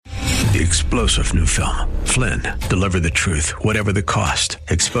The explosive new film, Flynn, deliver the truth, whatever the cost,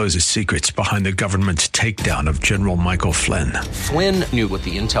 exposes secrets behind the government's takedown of General Michael Flynn. Flynn knew what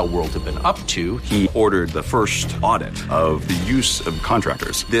the intel world had been up to. He ordered the first audit of the use of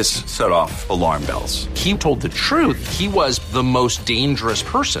contractors. This set off alarm bells. He told the truth. He was the most dangerous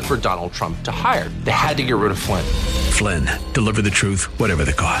person for Donald Trump to hire. They had to get rid of Flynn. Flynn, deliver the truth, whatever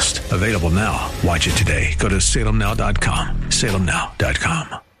the cost. Available now. Watch it today. Go to salemnow.com.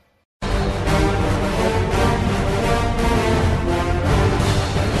 salemnow.com.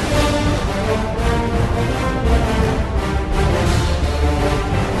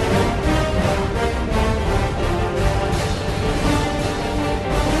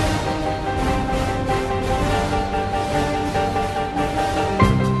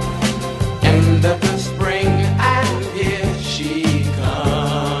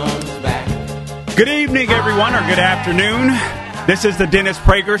 Good evening, everyone, or good afternoon. This is the Dennis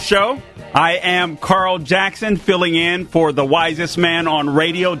Prager Show. I am Carl Jackson, filling in for the wisest man on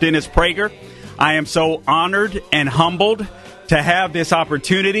radio, Dennis Prager. I am so honored and humbled to have this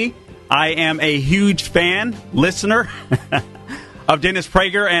opportunity. I am a huge fan, listener of Dennis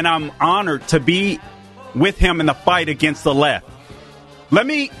Prager, and I'm honored to be with him in the fight against the left. Let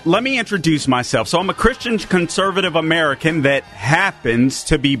me introduce myself. So I'm a Christian conservative American that happens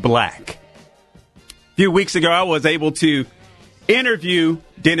to be black. A few weeks ago, I was able to interview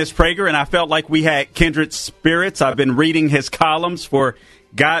Dennis Prager, and I felt like we had kindred spirits. I've been reading his columns for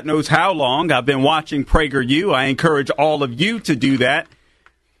God knows how long. I've been watching PragerU. I encourage all of you to do that.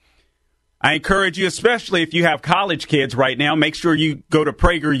 I encourage you, especially if you have college kids right now, make sure you go to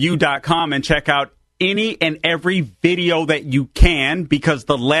PragerU.com and check out any and every video that you can, because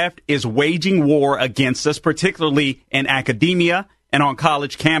the left is waging war against us, particularly in academia and on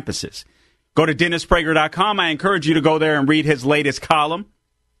college campuses. Go to DennisPrager.com. I encourage you to go there and read his latest column,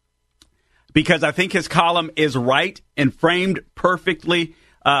 because I think his column is right and framed perfectly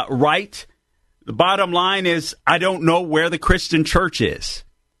right. The bottom line is, I don't know where the Christian church is.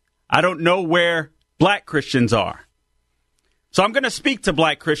 I don't know where black Christians are. So I'm going to speak to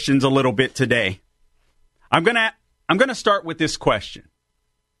black Christians a little bit today. I'm going to start with this question.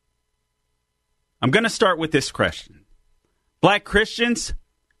 Black Christians,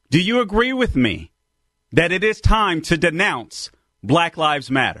 do you agree with me that it is time to denounce Black Lives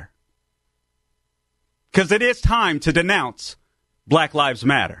Matter? Because it is time to denounce Black Lives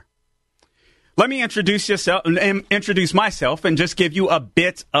Matter. Let me introduce myself and just give you a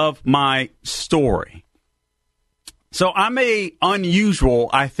bit of my story. So I'm a unusual,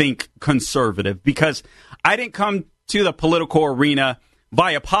 I think, conservative, because I didn't come to the political arena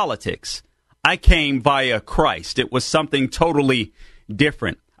via politics. I came via Christ. It was something totally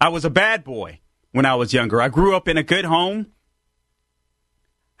different. I was a bad boy when I was younger. I grew up in a good home,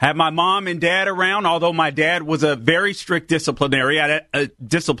 had my mom and dad around, although my dad was a very strict disciplinarian.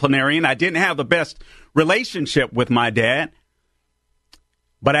 I didn't have the best relationship with my dad.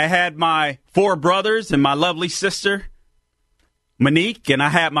 But I had my 4 brothers and my lovely sister, Monique, and I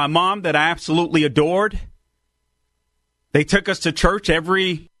had my mom that I absolutely adored. They took us to church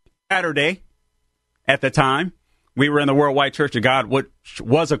every Saturday at the time. We were in the Worldwide Church of God, which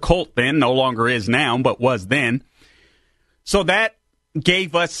was a cult then, no longer is now, but was then. So that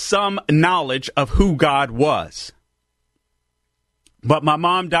gave us some knowledge of who God was. But my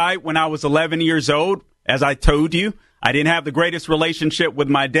mom died when I was 11 years old. As I told you, I didn't have the greatest relationship with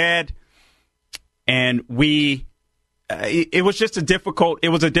my dad. And it was just a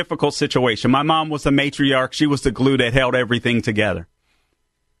difficult situation. My mom was the matriarch. She was the glue that held everything together.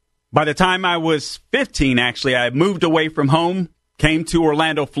 By the time I was 15, actually, I moved away from home, came to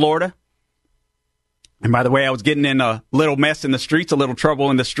Orlando, Florida. And by the way, I was getting in a little mess in the streets, a little trouble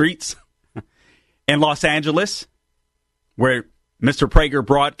in the streets in Los Angeles, where Mr. Prager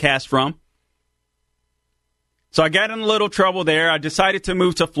broadcast from. So I got in a little trouble there. I decided to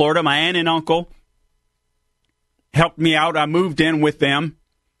move to Florida. My aunt and uncle helped me out. I moved in with them.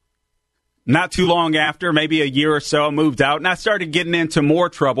 Not too long after, maybe a year or so, I moved out, and I started getting into more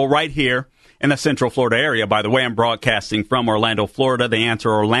trouble right here in the Central Florida area. By the way, I'm broadcasting from Orlando, Florida. The answer,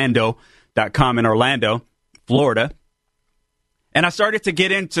 Orlando.com in Orlando, Florida. And I started to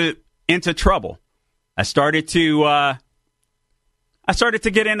get into trouble. I started to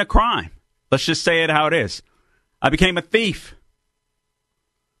get into crime. Let's just say it how it is. I became a thief.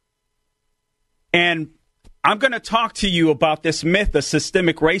 And I'm going to talk to you about this myth of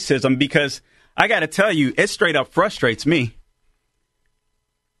systemic racism, because I got to tell you, it straight up frustrates me.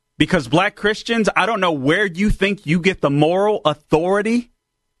 Because black Christians, I don't know where you think you get the moral authority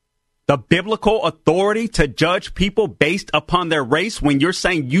the biblical authority to judge people based upon their race when you're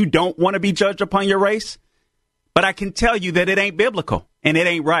saying you don't want to be judged upon your race. But I can tell you that it ain't biblical and it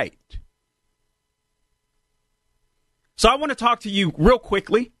ain't right. So I want to talk to you real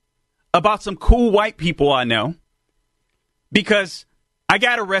quickly about some cool white people I know, because I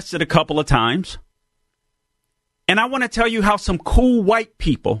got arrested a couple of times. And I want to tell you how some cool white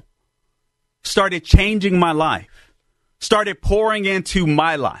people started changing my life, started pouring into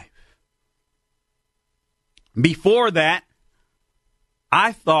my life. Before that,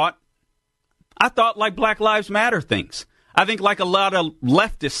 I thought like Black Lives Matter things. I think like a lot of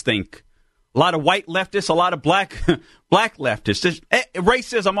leftists think. A lot of white leftists, a lot of black leftists. There's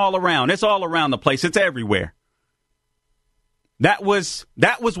racism all around. It's all around the place. It's everywhere. That was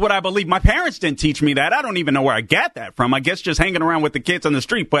what I believed. My parents didn't teach me that. I don't even know where I got that from. I guess just hanging around with the kids on the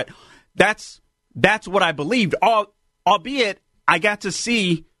street. But that's what I believed. Albeit, I got to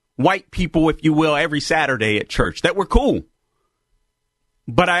see white people, if you will, every Saturday at church that were cool.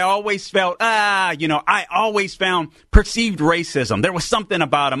 But I always felt, I always found perceived racism. There was something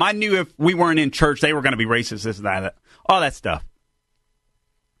about them. I knew if we weren't in church, they were going to be racist, this, that, all that stuff.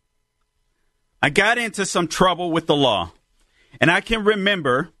 I got into some trouble with the law. And I can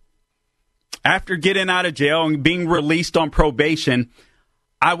remember, after getting out of jail and being released on probation,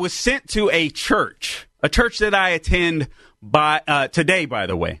 I was sent to a church that I attend today, by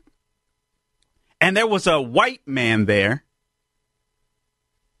the way. And there was a white man there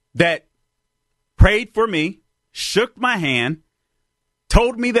that prayed for me, shook my hand,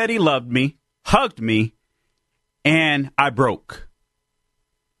 told me that he loved me, hugged me, and I broke.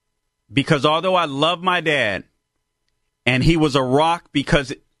 Because although I love my dad, and he was a rock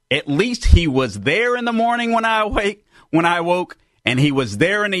because at least he was there in the morning when I woke, and he was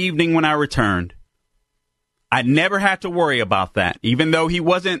there in the evening when I returned. I never had to worry about that. Even though he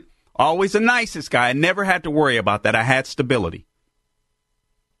wasn't always the nicest guy, I never had to worry about that. I had stability.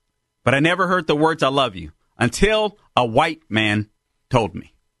 But I never heard the words, "I love you," until a white man told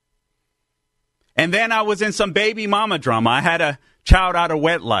me. And then I was in some baby mama drama. I had a child out of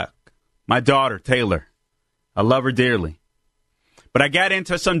wedlock, my daughter, Taylor. I love her dearly. But I got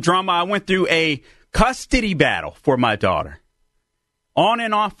into some drama. I went through a custody battle for my daughter, on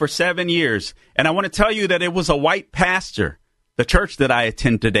and off for 7 years. And I want to tell you that it was a white pastor, the church that I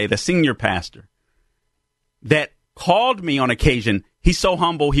attend today, the senior pastor, that called me on occasion. He's so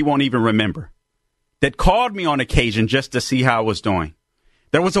humble, he won't even remember. That called me on occasion just to see how I was doing.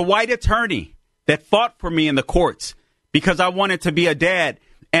 There was a white attorney that fought for me in the courts because I wanted to be a dad.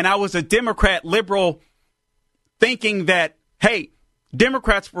 And I was a Democrat liberal thinking that, hey,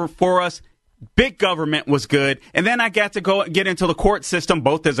 Democrats were for us. Big government was good. And then I got to get into the court system,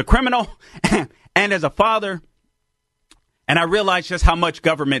 both as a criminal and as a father. And I realized just how much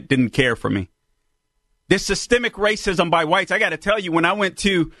government didn't care for me. This systemic racism by whites, I got to tell you, when I went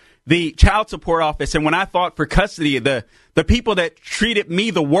to the child support office and when I fought for custody, the people that treated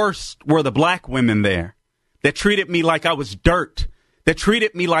me the worst were the black women there, that treated me like I was dirt, that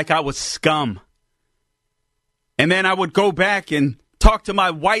treated me like I was scum. And then I would go back and talk to my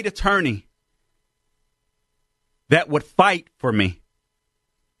white attorney that would fight for me.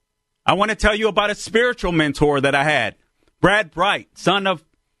 I want to tell you about a spiritual mentor that I had, Brad Bright, son of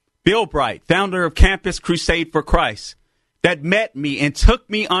Bill Bright, founder of Campus Crusade for Christ, that met me and took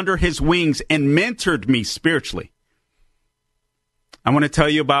me under his wings and mentored me spiritually. I want to tell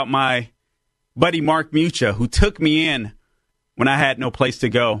you about my buddy Mark Mucha, who took me in when I had no place to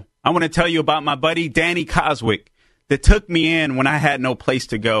go. I want to tell you about my buddy Danny Coswick that took me in when I had no place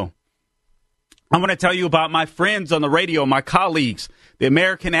to go. I want to tell you about my friends on the radio, my colleagues, the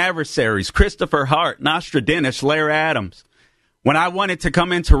American Adversaries, Christopher Hart, Nostradamus, Larry Adams. When I wanted to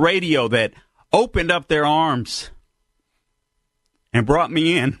come into radio, that opened up their arms and brought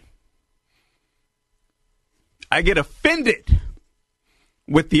me in. I get offended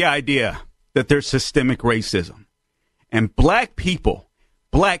with the idea that there's systemic racism. And black people,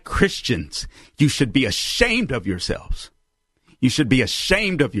 black Christians, you should be ashamed of yourselves. You should be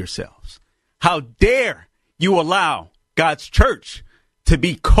ashamed of yourselves. How dare you allow God's church to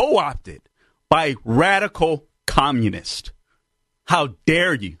be co-opted by radical communists? How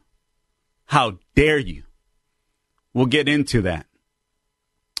dare you? How dare you? We'll get into that.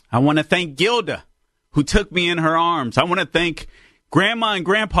 I want to thank Gilda, who took me in her arms. I want to thank Grandma and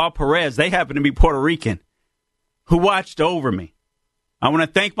Grandpa Perez. They happen to be Puerto Rican, who watched over me. I want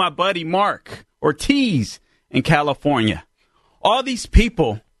to thank my buddy Mark Ortiz in California. All these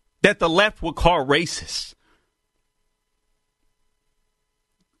people that the left would call racist.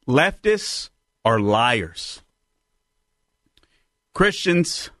 Leftists are liars.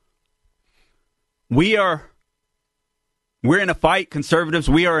 Christians we're in a fight, conservatives.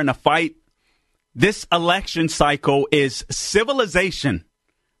 We are in a fight. This election cycle is civilization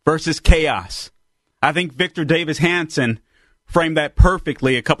versus chaos. I think Victor Davis Hanson framed that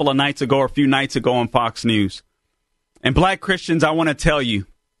perfectly a couple of nights ago or a few nights ago on Fox News. And black Christians, I want to tell you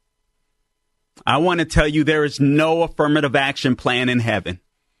there is no affirmative action plan in heaven.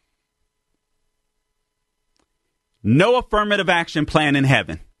 No affirmative action plan in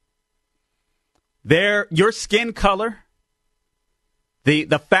heaven. Your skin color,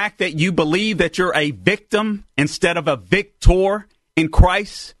 the fact that you believe that you're a victim instead of a victor in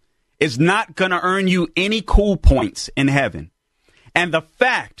Christ is not going to earn you any cool points in heaven. And the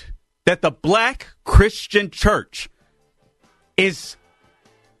fact that the black Christian church is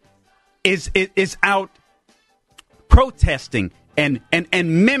out protesting and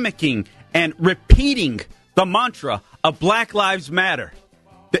mimicking and repeating the mantra of Black Lives Matter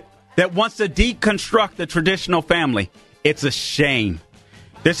that wants to deconstruct the traditional family. It's a shame.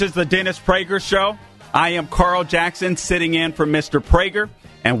 This is the Dennis Prager Show. I am Carl Jackson sitting in for Mr. Prager,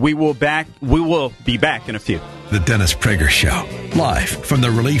 and we will be back in a few. The Dennis Prager Show, live from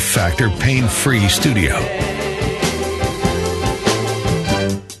the Relief Factor Pain-Free Studio.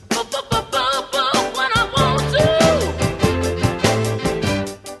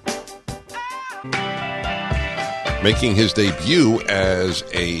 Making his debut as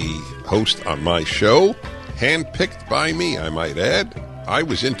a host on my show, handpicked by me, I might add. I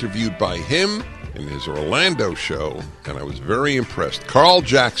was interviewed by him in his Orlando show, and I was very impressed. Carl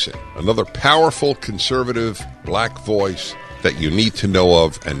Jackson, another powerful conservative black voice that you need to know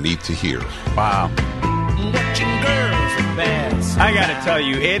of and need to hear. Wow. I got to tell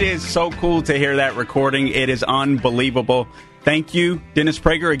you, it is so cool to hear that recording. It is unbelievable. Thank you, Dennis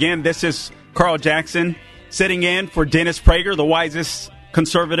Prager. Again, this is Carl Jackson sitting in for Dennis Prager, the wisest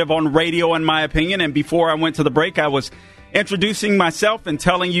conservative on radio, in my opinion. And before I went to the break, I was introducing myself and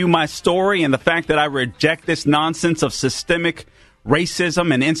telling you my story and the fact that I reject this nonsense of systemic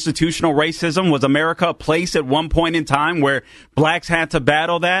racism and institutional racism. Was America a place at one point in time where blacks had to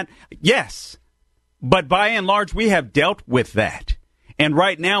battle that? Yes. But by and large, we have dealt with that. And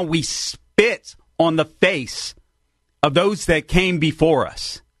right now, we spit on the face of those that came before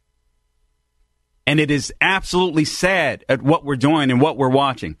us. And it is absolutely sad at what we're doing and what we're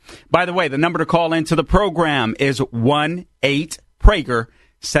watching. By the way, the number to call into the program is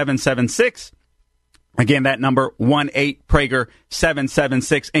 1-8-PRAGER-776. Again, that number,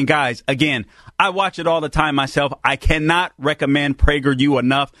 1-8-PRAGER-776. And guys, again, I watch it all the time myself. I cannot recommend PragerU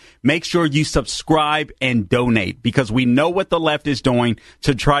enough. Make sure you subscribe and donate, because we know what the left is doing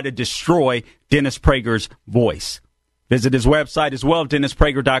to try to destroy Dennis Prager's voice. Visit his website as well,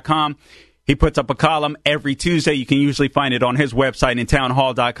 DennisPrager.com. He puts up a column every Tuesday. You can usually find it on his website in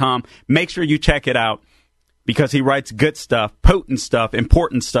townhall.com. Make sure you check it out, because he writes good stuff, potent stuff,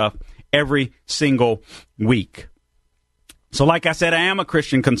 important stuff every single week. So like I said, I am a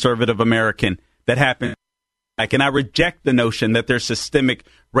Christian conservative American that happens. And I reject the notion that there's systemic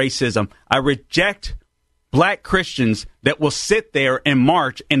racism. I reject black Christians that will sit there and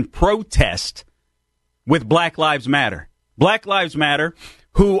march and protest with Black Lives Matter. Black Lives Matter,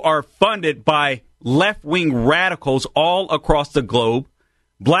 who are funded by left-wing radicals all across the globe.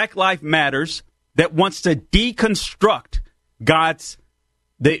 Black Lives Matters that wants to deconstruct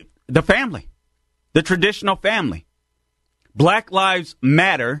the family, the traditional family. Black Lives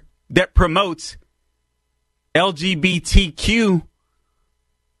Matter that promotes LGBTQ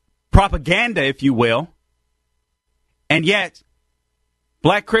propaganda, if you will. And yet,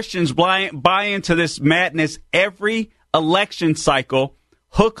 black Christians buy into this madness every election cycle.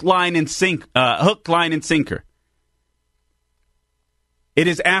 Hook, line, and sinker. It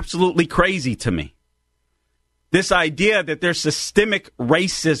is absolutely crazy to me. This idea that there's systemic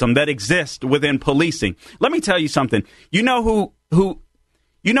racism that exists within policing. Let me tell you something. You know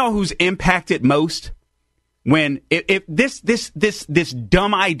who's impacted most when if this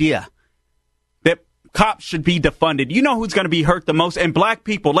dumb idea that cops should be defunded. You know who's going to be hurt the most? And black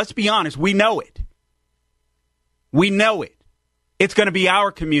people, let's be honest, we know it. We know it. It's going to be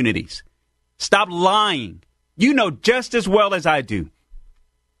our communities. Stop lying. You know just as well as I do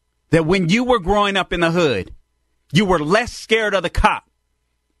that when you were growing up in the hood, you were less scared of the cop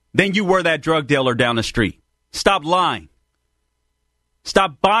than you were that drug dealer down the street. Stop lying.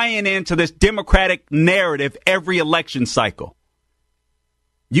 Stop buying into this Democratic narrative every election cycle.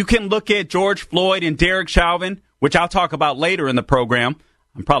 You can look at George Floyd and Derek Chauvin, which I'll talk about later in the program.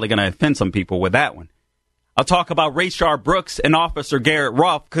 I'm probably going to offend some people with that one. I'll talk about Rayshard Brooks and Officer Garrett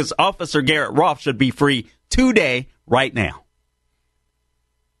Rolfe, because Officer Garrett Rolfe should be free today, right now.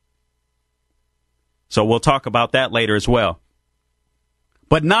 So we'll talk about that later as well.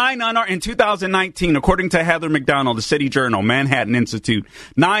 But in 2019, according to Heather McDonald, the City Journal, Manhattan Institute,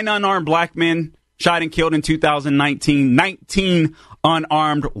 9 unarmed black men shot and killed in 2019, 19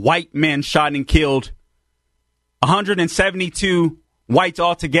 unarmed white men shot and killed, 172 whites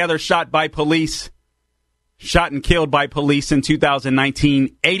altogether shot and killed by police in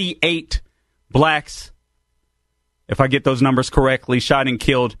 2019, 88 blacks, if I get those numbers correctly, shot and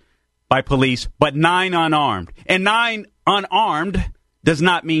killed by police, but 9 unarmed. And 9 unarmed does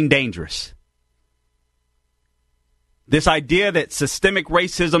not mean dangerous. This idea that systemic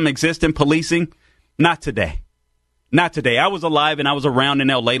racism exists in policing, not today. Not today. I was alive and I was around in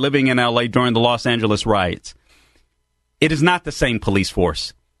L.A., living in L.A. during the Los Angeles riots. It is not the same police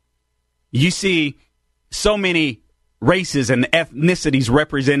force. You see so many races and ethnicities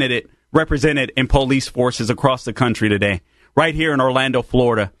represented in police forces across the country today. Right here in Orlando,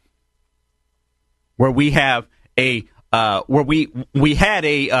 Florida, where we have we had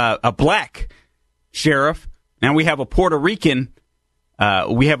a black sheriff, and we have a Puerto Rican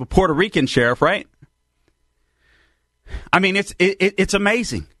sheriff, right? I mean, it's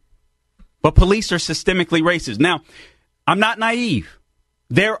amazing. But police are systemically racist. Now, I'm not naive.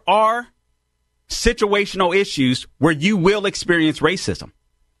 There are situational issues where you will experience racism.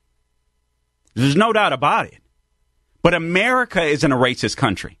 There's no doubt about it. But America isn't a racist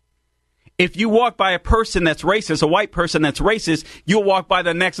country. If you walk by a person that's racist, a white person that's racist, you'll walk by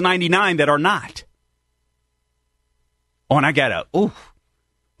the next 99 that are not. Oh, and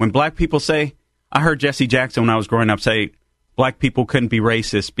when black people say, I heard Jesse Jackson when I was growing up say, black people couldn't be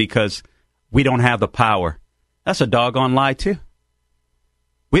racist because we don't have the power. That's a doggone lie, too.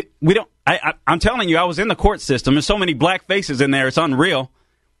 We don't. I'm telling you, I was in the court system. There's so many black faces in there, it's unreal.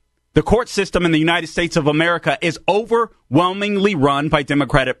 The court system in the United States of America is overwhelmingly run by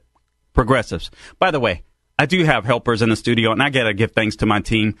Democratic progressives. By the way, I do have helpers in the studio, and I got to give thanks to my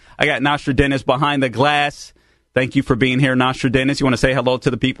team. I got Nostradamus behind the glass. Thank you for being here, Nostradamus. You want to say hello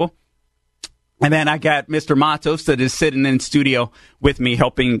to the people? And then I got Mr. Matos that is sitting in the studio with me,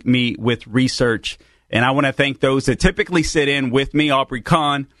 helping me with research. And I want to thank those that typically sit in with me, Aubrey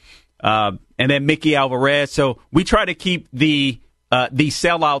Kahn, and then Mickey Alvarez. So we try to keep the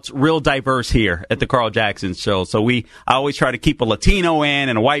sellouts real diverse here at the Carl Jackson Show. So I always try to keep a Latino in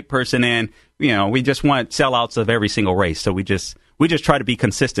and a white person in. You know, we just want sellouts of every single race. So we just try to be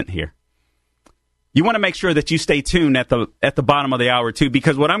consistent here. You want to make sure that you stay tuned at the bottom of the hour, too,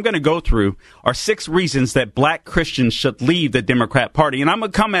 because what I'm going to go through are 6 reasons that black Christians should leave the Democrat Party. And I'm going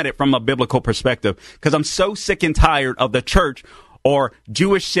to come at it from a biblical perspective because I'm so sick and tired of the church or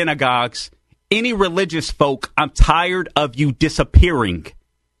Jewish synagogues, any religious folk. I'm tired of you disappearing.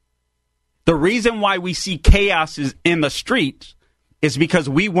 The reason why we see chaos in the streets is because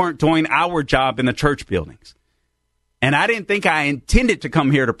we weren't doing our job in the church buildings. And I didn't think I intended to come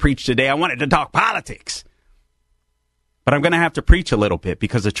here to preach today. I wanted to talk politics. But I'm going to have to preach a little bit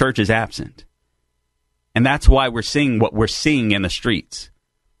because the church is absent. And that's why we're seeing what we're seeing in the streets.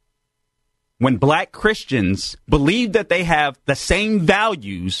 When black Christians believe that they have the same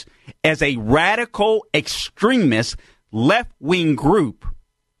values as a radical, extremist, left-wing group,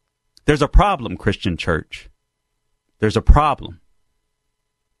 there's a problem, Christian church. There's a problem.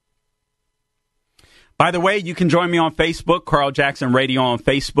 By the way, you can join me on Facebook, Carl Jackson Radio on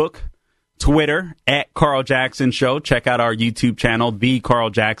Facebook, Twitter, at Carl Jackson Show. Check out our YouTube channel, The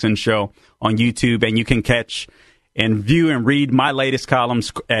Carl Jackson Show on YouTube, and you can catch and view and read my latest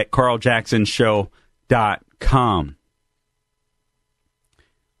columns at carljacksonshow.com.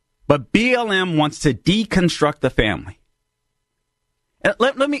 But BLM wants to deconstruct the family.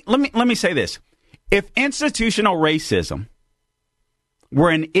 Let me say this. If institutional racism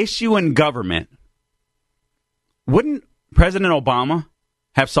were an issue in government, wouldn't President Obama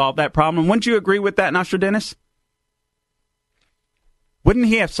have solved that problem? Wouldn't you agree with that, Nostradamus? Wouldn't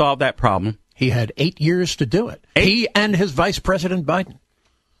he have solved that problem? He had 8 years to do it. He and his Vice President Biden.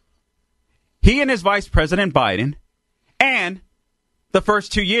 He and his Vice President Biden. And the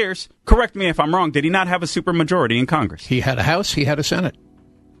first 2 years, correct me if I'm wrong, did he not have a supermajority in Congress? He had a House, he had a Senate.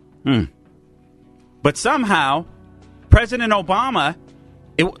 But somehow, President Obama...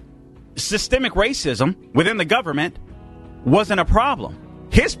 systemic racism within the government wasn't a problem.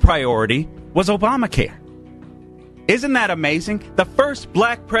 His priority was Obamacare. Isn't that amazing? The first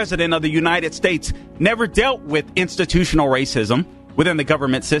black president of the United States never dealt with institutional racism within the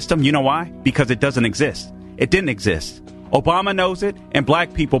government system. You know why? Because it doesn't exist. It didn't exist. Obama knows it, and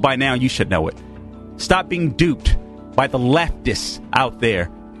black people by now, you should know it. Stop being duped by the leftists out there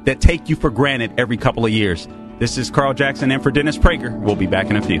that take you for granted every couple of years. This is Carl Jackson in for Dennis Prager. We'll be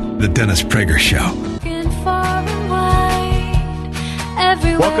back in a few. The Dennis Prager Show.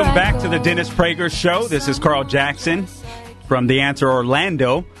 Welcome back to the Dennis Prager Show. This is Carl Jackson from The Answer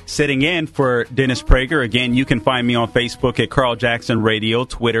Orlando, sitting in for Dennis Prager. Again, you can find me on Facebook at Carl Jackson Radio,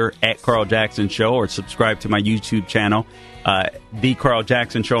 Twitter at Carl Jackson Show, or subscribe to my YouTube channel, The Carl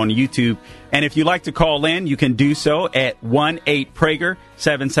Jackson Show on YouTube. And if you'd like to call in, you can do so at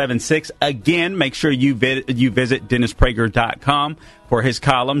 1-8-PRAGER-776. Again, make sure you visit DennisPrager.com for his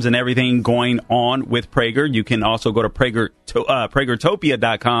columns and everything going on with Prager. You can also go to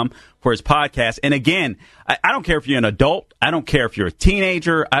Pragertopia.com for his podcast. And again, I don't care if you're an adult. I don't care if you're a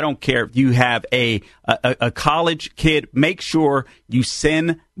teenager. I don't care if you have a college kid. Make sure you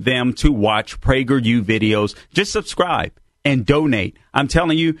send them to watch PragerU videos. Just subscribe and donate. I'm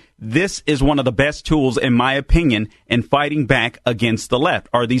telling you, this is one of the best tools, in my opinion, in fighting back against the left,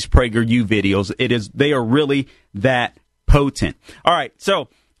 are these PragerU videos. They are really that potent. All right, so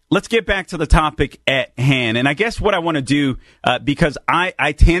let's get back to the topic at hand. And I guess what I want to do, because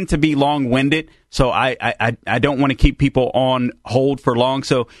I tend to be long-winded, so I don't want to keep people on hold for long.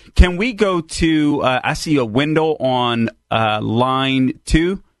 So can we go to, I see a Wendell on line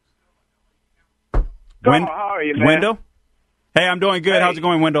 2. How are you, man? Wendell? Hey, I'm doing good. Hey. How's it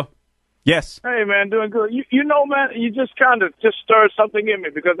going, Wendell? Yes. Hey, man, doing good. You know, man, you just kind of stirred something in me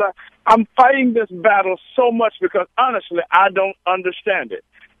because I'm fighting this battle so much because, honestly, I don't understand it.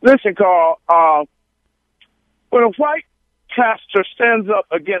 Listen, Carl, when a white pastor stands up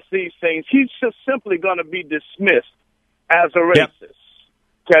against these things, he's just simply going to be dismissed as a racist. Yep.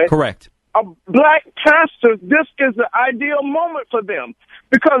 Okay? Correct. A black pastor, this is the ideal moment for them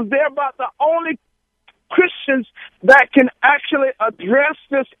because they're about the only Christians that can actually address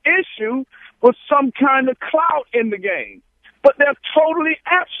this issue with some kind of clout in the game. But they're totally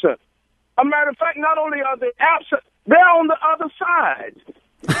absent. A matter of fact, not only are they absent, they're on the other side.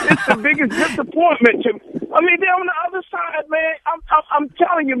 It's the biggest disappointment to me. I mean, they're on the other side, man. I'm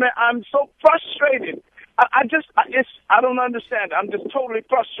telling you, man, I'm so frustrated. I don't understand it. I'm just totally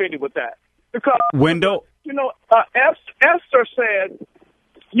frustrated with that. Because, Wendell, Esther said,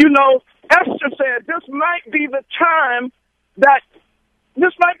 this might be the time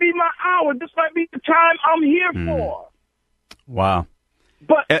this might be my hour. This might be the time I'm here for. Wow.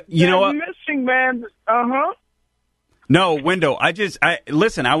 But you know what? Missing, man. No, Wendell,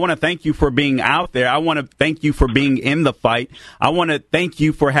 listen, I want to thank you for being out there. I want to thank you for being in the fight. I want to thank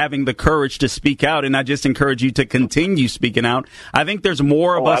you for having the courage to speak out, and I just encourage you to continue speaking out. I think there's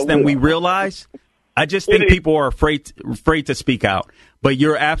more of us than we realize. I just think people are afraid to speak out. But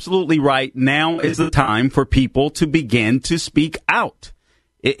you're absolutely right. Now is the time for people to begin to speak out.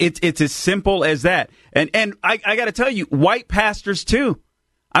 It's as simple as that. And I got to tell you, white pastors too.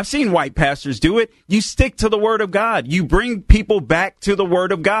 I've seen white pastors do it. You stick to the Word of God. You bring people back to the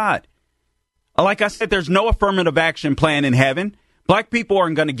Word of God. Like I said, there's no affirmative action plan in heaven. Black people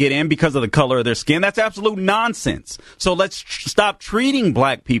aren't going to get in because of the color of their skin. That's absolute nonsense. So let's stop treating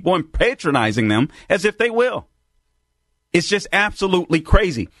black people and patronizing them as if they will. It's just absolutely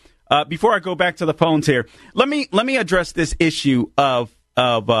crazy. Before I go back to the phones here, let me address this issue of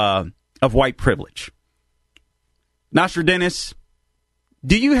white privilege. Nostradamus,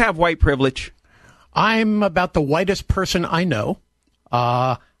 do you have white privilege? I'm about the whitest person I know.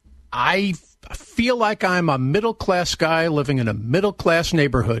 I feel like I'm a middle-class guy living in a middle-class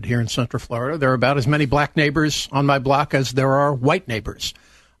neighborhood here in Central Florida. There are about as many black neighbors on my block as there are white neighbors.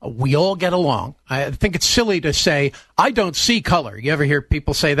 We all get along. I think it's silly to say, I don't see color. You ever hear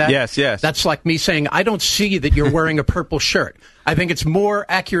people say that? Yes. That's like me saying, I don't see that you're wearing a purple shirt. I think it's more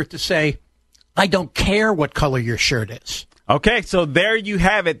accurate to say, I don't care what color your shirt is. Okay, so there you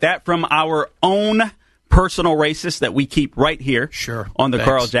have it. That from our own personal racist that we keep right here on the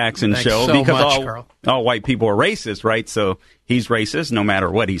Carl Jackson Show. So because much, all white people are racist, right? So he's racist no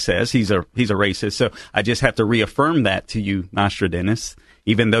matter what he says. He's a racist. So I just have to reaffirm that to you, Nostradamus.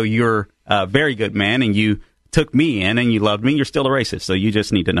 Even though you're a very good man and you took me in and you loved me, you're still a racist. So you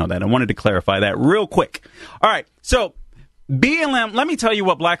just need to know that. I wanted to clarify that real quick. All right, so BLM, let me tell you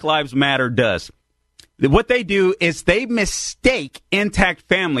what Black Lives Matter does. What they do is they mistake intact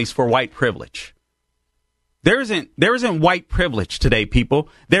families for white privilege. There isn't white privilege today, people.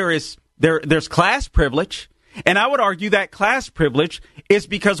 There's class privilege, and I would argue that class privilege is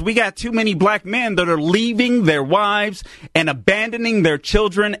because we got too many black men that are leaving their wives and abandoning their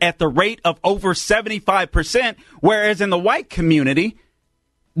children at the rate of over 75%, whereas in the white community,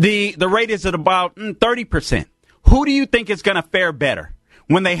 the rate is at about 30%. Who do you think is going to fare better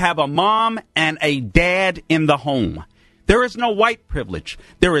when they have a mom and a dad in the home? There is no white privilege.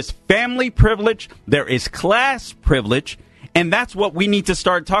 There is family privilege. There is class privilege. And that's what we need to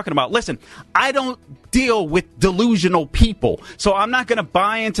start talking about. Listen, I don't deal with delusional people, so I'm not going to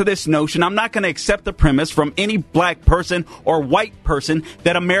buy into this notion. I'm not going to accept the premise from any black person or white person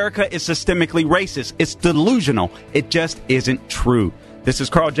that America is systemically racist. It's delusional. It just isn't true. This is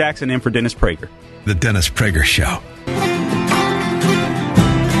Carl Jackson in for Dennis Prager. The Dennis Prager Show.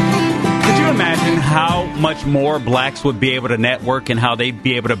 Could you imagine how much more blacks would be able to network and how they'd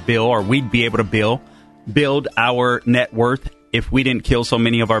be able to build, or we'd be able to build our net worth if we didn't kill so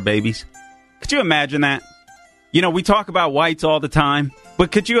many of our babies? Could you imagine that? You know, we talk about whites all the time,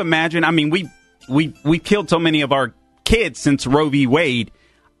 but could you imagine? I mean, we killed so many of our kids since Roe v. Wade.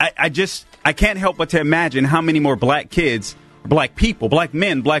 I can't help but to imagine how many more black kids, black people, black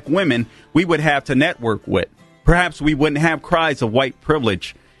men, black women we would have to network with. Perhaps we wouldn't have cries of white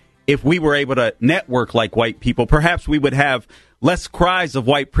privilege if we were able to network like white people. Perhaps we would have less cries of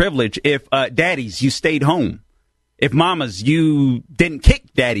white privilege if daddies, you stayed home. If mamas, you didn't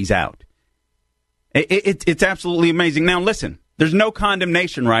kick daddies out. It's absolutely amazing. Now, listen, there's no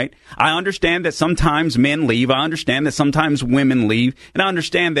condemnation, right? I understand that sometimes men leave. I understand that sometimes women leave. And I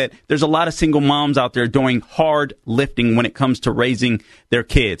understand that there's a lot of single moms out there doing hard lifting when it comes to raising their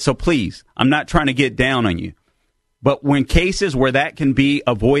kids. So please, I'm not trying to get down on you. But when cases where that can be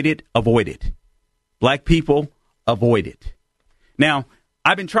avoided, avoid it. Black people, avoid it. Now,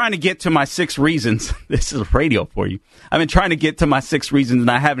 I've been trying to get to my 6 reasons. This is radio for you. I've been trying to get to my 6 reasons,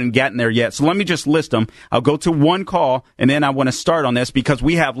 and I haven't gotten there yet. So let me just list them. I'll go to one call, and then I want to start on this because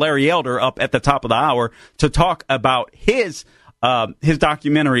we have Larry Elder up at the top of the hour to talk about his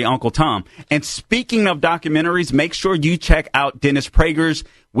documentary, Uncle Tom. And speaking of documentaries, make sure you check out Dennis Prager's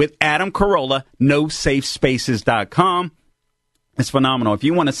with Adam Carolla, NoSafeSpaces.com. It's phenomenal. If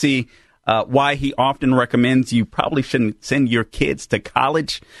you want to see why he often recommends you probably shouldn't send your kids to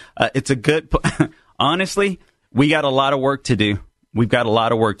college. It's a good, honestly, we got a lot of work to do. We've got a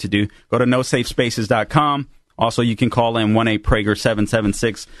lot of work to do. Go to NoSafeSpaces.com. Also, you can call in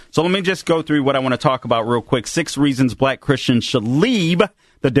 1-8-PRAGER-776. So let me just go through what I want to talk about real quick. 6 reasons black Christians should leave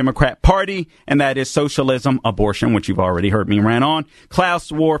the Democrat Party, and that is socialism, abortion, which you've already heard me rant on,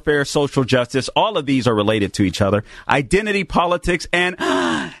 class warfare, social justice. All of these are related to each other. Identity politics and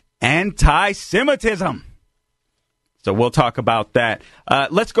anti-Semitism. So we'll talk about that.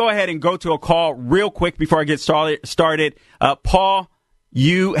 Let's go ahead and go to a call real quick before I get started. Paul,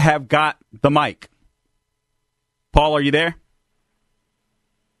 you have got the mic. Paul, are you there?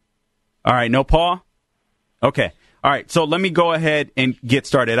 All right, no Paul? Okay. All right, so let me go ahead and get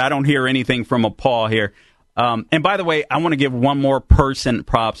started. I don't hear anything from a Paul here. And by the way, I want to give one more person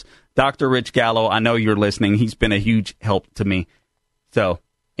props. Dr. Rich Gallo, I know you're listening. He's been a huge help to me. So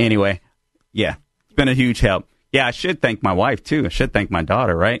anyway, yeah, it's been a huge help. Yeah, I should thank my wife, too. I should thank my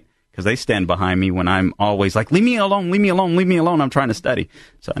daughter, right? Because they stand behind me when I'm always like, leave me alone, leave me alone, leave me alone. I'm trying to study.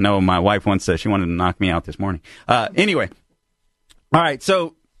 So I know my wife once said she wanted to knock me out this morning. Anyway, all right,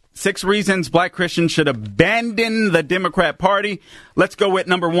 so 6 reasons black Christians should abandon the Democrat Party. Let's go with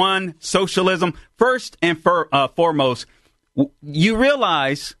number 1, socialism. First and foremost, you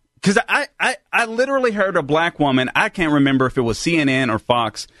realize, because I literally heard a black woman, I can't remember if it was CNN or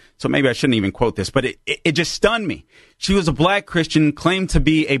Fox, so maybe I shouldn't even quote this, but it just stunned me. She was a black Christian, claimed to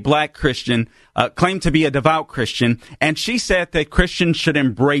be a black Christian, claimed to be a devout Christian, and she said that Christians should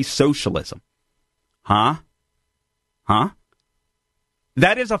embrace socialism. Huh?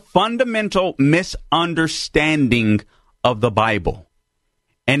 That is a fundamental misunderstanding of the Bible.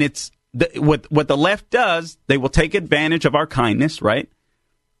 And it's what the left does, they will take advantage of our kindness, right?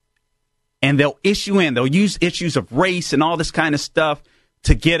 And they'll use issues of race and all this kind of stuff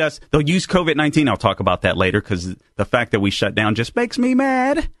to get us. They'll use COVID-19. I'll talk about that later because the fact that we shut down just makes me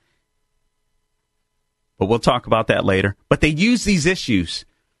mad. But we'll talk about that later. But they use these issues,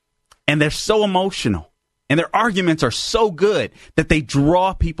 and they're so emotional. And their arguments are so good that they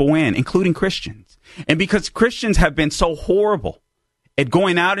draw people in, including Christians. And because Christians have been so horrible at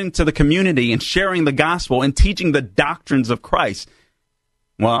going out into the community and sharing the gospel and teaching the doctrines of Christ,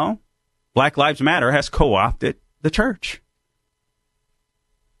 well, Black Lives Matter has co-opted the church.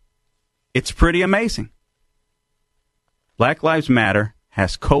 It's pretty amazing. Black Lives Matter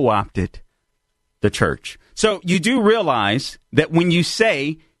has co-opted the church. So you do realize that when you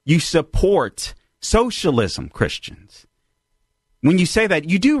say you support socialism, Christians, when you say that,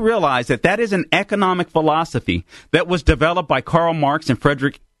 you do realize that that is an economic philosophy that was developed by Karl Marx and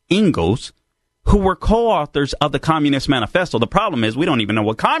Friedrich Engels, who were co-authors of the Communist Manifesto. The problem is we don't even know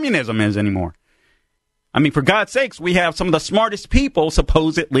what communism is anymore. I mean, for God's sakes, we have some of the smartest people,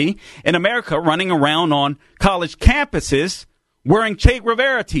 supposedly, in America running around on college campuses wearing Che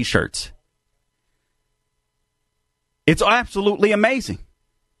Guevara T-shirts. It's absolutely amazing.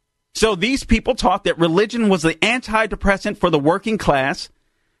 So these people taught that religion was the antidepressant for the working class.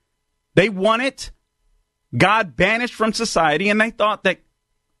 They wanted God banished from society, and they thought that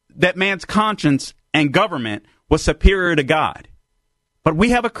man's conscience and government was superior to God. But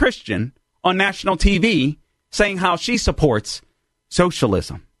we have a Christian on national TV saying how she supports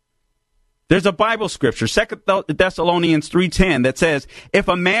socialism. There's a Bible scripture, 2 Thessalonians 3:10, that says, if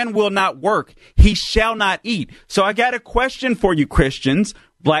a man will not work, he shall not eat. So I got a question for you Christians,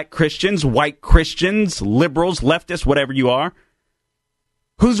 black Christians, white Christians, liberals, leftists, whatever you are.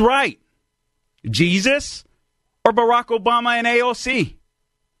 Who's right? Jesus or Barack Obama and AOC?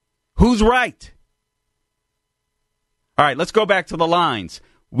 Who's right? All right, let's go back to the lines.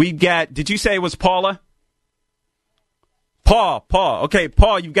 We got, did you say it was Paula? Paul. Okay,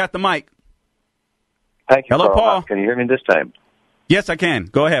 Paul, you've got the mic. Thank you, Hello, Carl. Paul. Can you hear me this time? Yes, I can.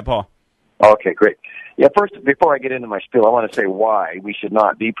 Go ahead, Paul. Okay, great. Yeah, first, before I get into my spiel, I want to say why we should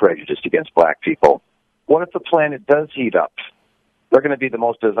not be prejudiced against black people. What if the planet does heat up? They're going to be the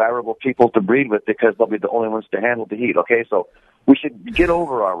most desirable people to breed with because they'll be the only ones to handle the heat, okay? So we should get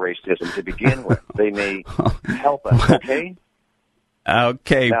over our racism to begin with. They may help us, okay?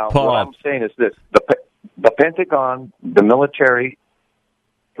 Okay, now, Paul. What I'm saying is this. The Pentagon, the military,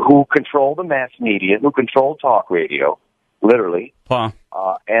 who control the mass media, who control talk radio, literally, Paul.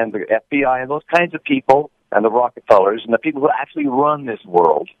 And the FBI and those kinds of people, and the Rockefellers, and the people who actually run this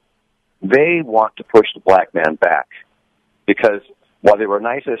world, they want to push the black man back. Because while they were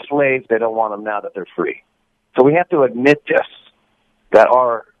nice as slaves, they don't want them now that they're free. So we have to admit this, that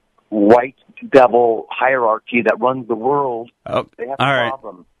our white devil hierarchy that runs the world, they have a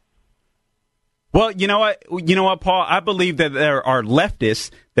problem. Well, you know what, Paul? I believe that there are leftists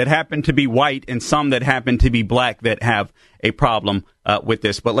that happen to be white and some that happen to be black that have a problem with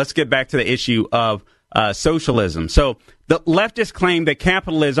this. But let's get back to the issue of socialism. So the leftists claim that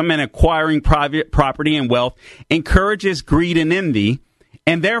capitalism and acquiring private property and wealth encourages greed and envy,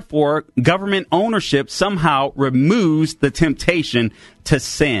 and therefore government ownership somehow removes the temptation to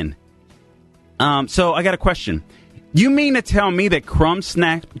sin. So I got a question. You mean to tell me that crumb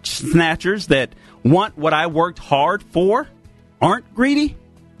snatchers that want what I worked hard for aren't greedy?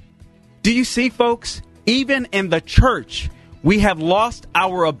 Do you see, folks? Even in the church, we have lost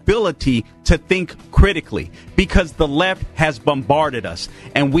our ability to think critically because the left has bombarded us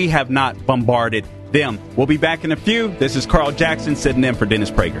and we have not bombarded them. We'll be back in a few. This is Carl Jackson sitting in for Dennis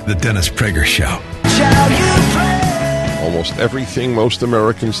Prager. The Dennis Prager Show. Almost everything most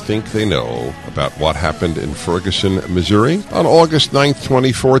Americans think they know about what happened in Ferguson, Missouri on August 9th,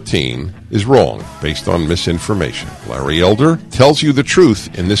 2014 is wrong based on misinformation. Larry Elder tells you the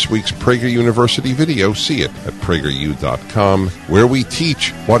truth in this week's Prager University video. See it at prageru.com, where we teach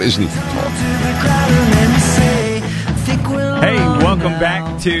what isn't taught. Hey, welcome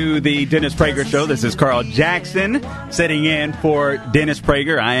back to the Dennis Prager Show. This is Carl Jackson sitting in for Dennis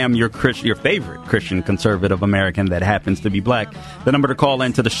Prager. I am your favorite Christian conservative American that happens to be black. The number to call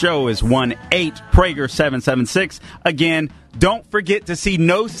into the show is 1-8-PRAGER-776. Again, don't forget to see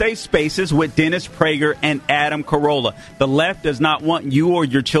No Safe Spaces with Dennis Prager and Adam Carolla. The left does not want you or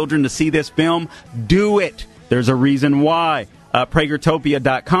your children to see this film. Do it. There's a reason why.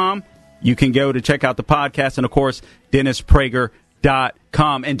 Pragertopia.com. You can go to check out the podcast and, of course,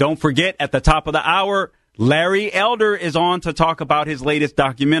 DennisPrager.com. And don't forget, at the top of the hour, Larry Elder is on to talk about his latest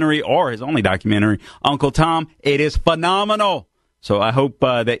documentary, or his only documentary, Uncle Tom. It is phenomenal. So I hope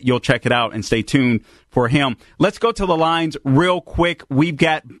that you'll check it out and stay tuned for him. Let's go to the lines real quick. We've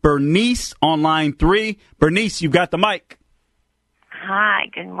got Bernice on line 3. Bernice, you've got the mic. Hi,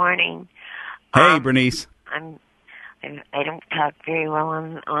 good morning. Hey, Bernice. I don't talk very well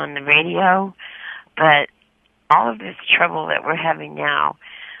on the radio, but all of this trouble that we're having now,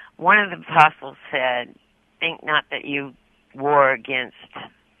 one of the apostles said, think not that you war against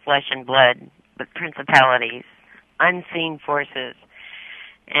flesh and blood, but principalities, unseen forces.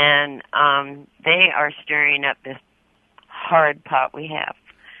 And they are stirring up this hard pot we have.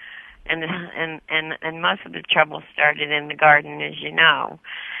 And most of the trouble started in the garden, as you know.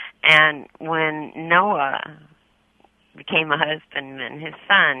 And when Noah became a husband, and his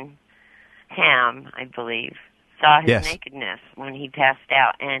son, Ham, I believe, saw his nakedness when he passed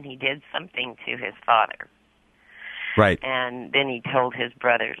out, and he did something to his father. Right. And then he told his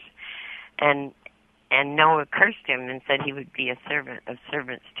brothers. And Noah cursed him and said he would be a servant of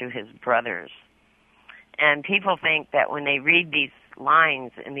servants to his brothers. And people think that when they read these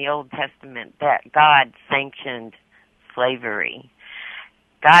lines in the Old Testament that God sanctioned slavery.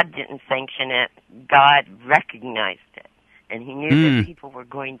 God didn't sanction it. God recognized it. and he knew that people were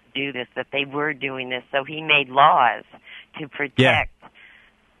going to do this, that they were doing this, so he made laws to protect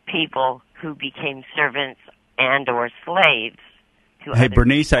people who became servants and or slaves to other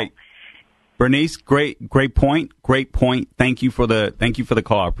people. Bernice, great point. Thank you for the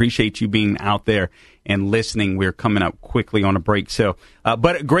call. I appreciate you being out there and listening. We're coming up quickly on a break. So,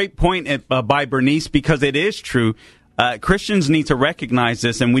 but a great point by Bernice, because it is true. Christians need to recognize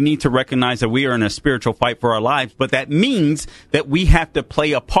this, and we need to recognize that we are in a spiritual fight for our lives. But that means that we have to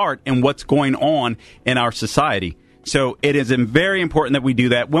play a part in what's going on in our society. So it is very important that we do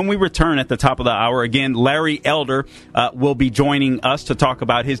that. When we return at the top of the hour, again, Larry Elder will be joining us to talk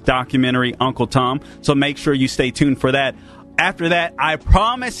about his documentary, Uncle Tom. So make sure you stay tuned for that. After that, I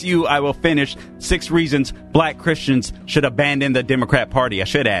promise you I will finish 6 reasons black Christians should abandon the Democrat Party. I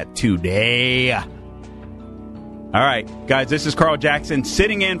should add today. All right, guys, this is Carl Jackson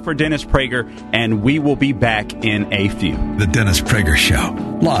sitting in for Dennis Prager, and we will be back in a few. The Dennis Prager Show,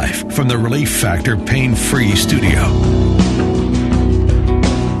 live from the Relief Factor Pain-Free Studio.